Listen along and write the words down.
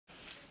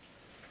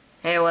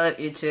Hey, what up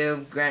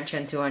YouTube?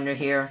 GrantChan200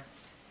 here.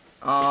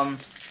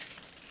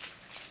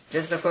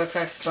 Just a quick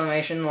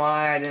explanation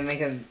why I didn't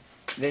make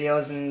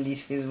videos in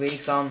these few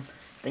weeks.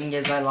 Thing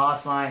is I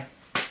lost my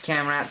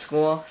camera at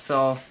school,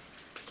 so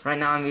right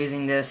now I'm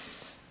using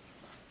this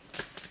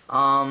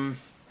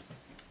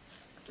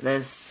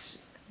this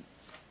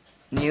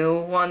new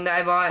one that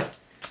I bought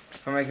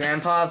for my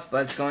grandpa,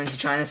 but it's going to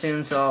China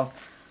soon, so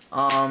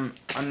I'm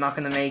not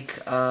gonna make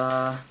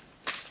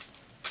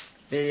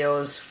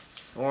videos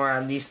for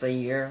at least a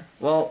year.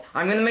 Well,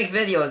 I'm gonna make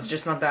videos,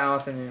 just not that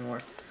often anymore.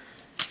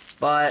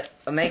 But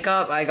a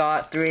makeup, I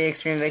got 3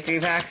 Extreme Victory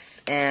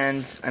packs,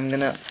 and I'm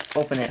gonna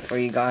open it for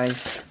you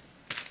guys.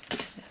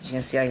 As you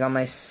can see, I got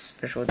my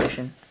special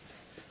edition.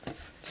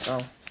 So,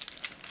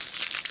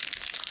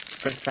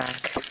 first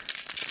pack.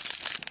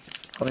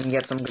 Hope we can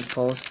get some good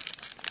pulls.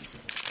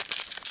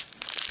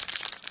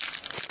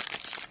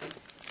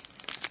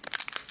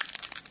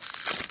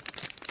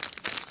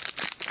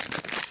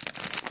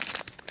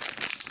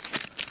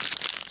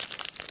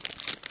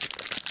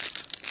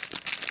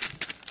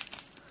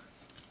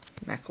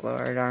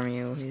 MacLord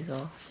Army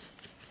Weasel.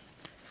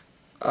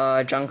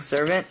 Junk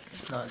Servant.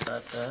 Not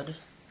that bad.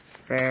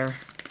 Rare.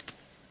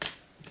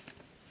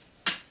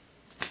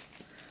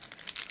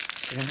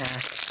 Second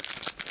pack.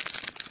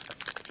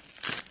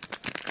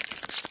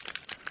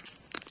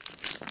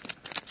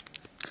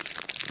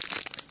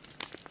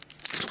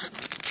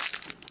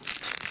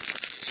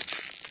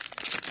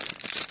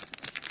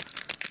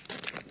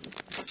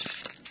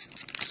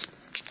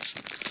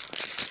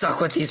 Stuck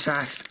with these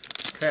packs.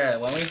 Okay,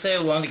 when we say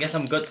we want to get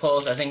some good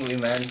pulls, I think we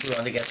meant we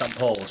want to get some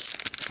pulls.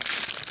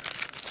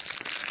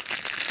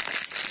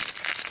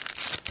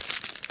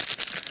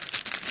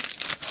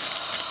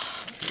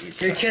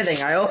 You're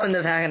kidding. I opened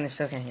the pack and I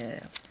still can't get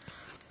it.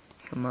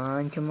 Come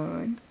on, come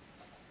on.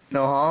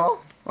 No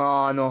haul?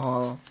 Oh, no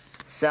haul.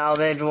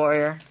 Salvage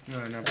Warrior.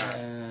 No, not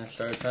bad.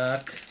 Third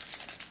pack.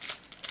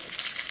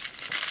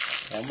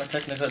 All my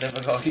technical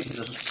difficulties.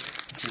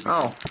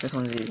 Oh, this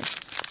one's easy.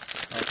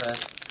 Okay.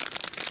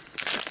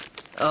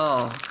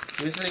 Oh.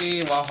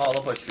 Usually one hollow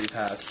for 3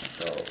 packs,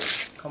 so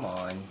come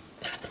on.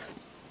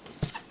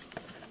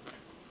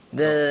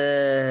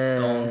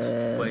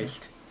 Don't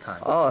waste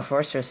time. Oh, a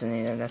Force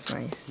Resonator, that's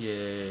nice.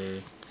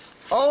 Yay.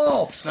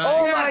 Oh! Nice.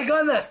 Oh Yes. my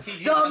goodness!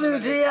 TG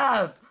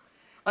WTF!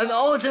 An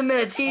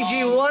ultimate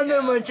TG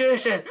Wonder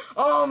Magician!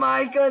 Oh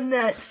my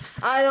goodness!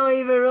 I don't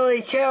even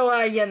really care what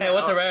I get now. Hey,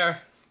 what's a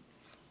rare?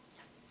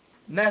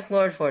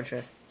 MacLord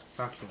Fortress.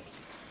 Suck you.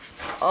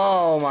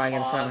 Oh my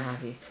goodness, I'm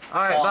happy.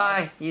 Alright,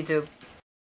 bye, YouTube.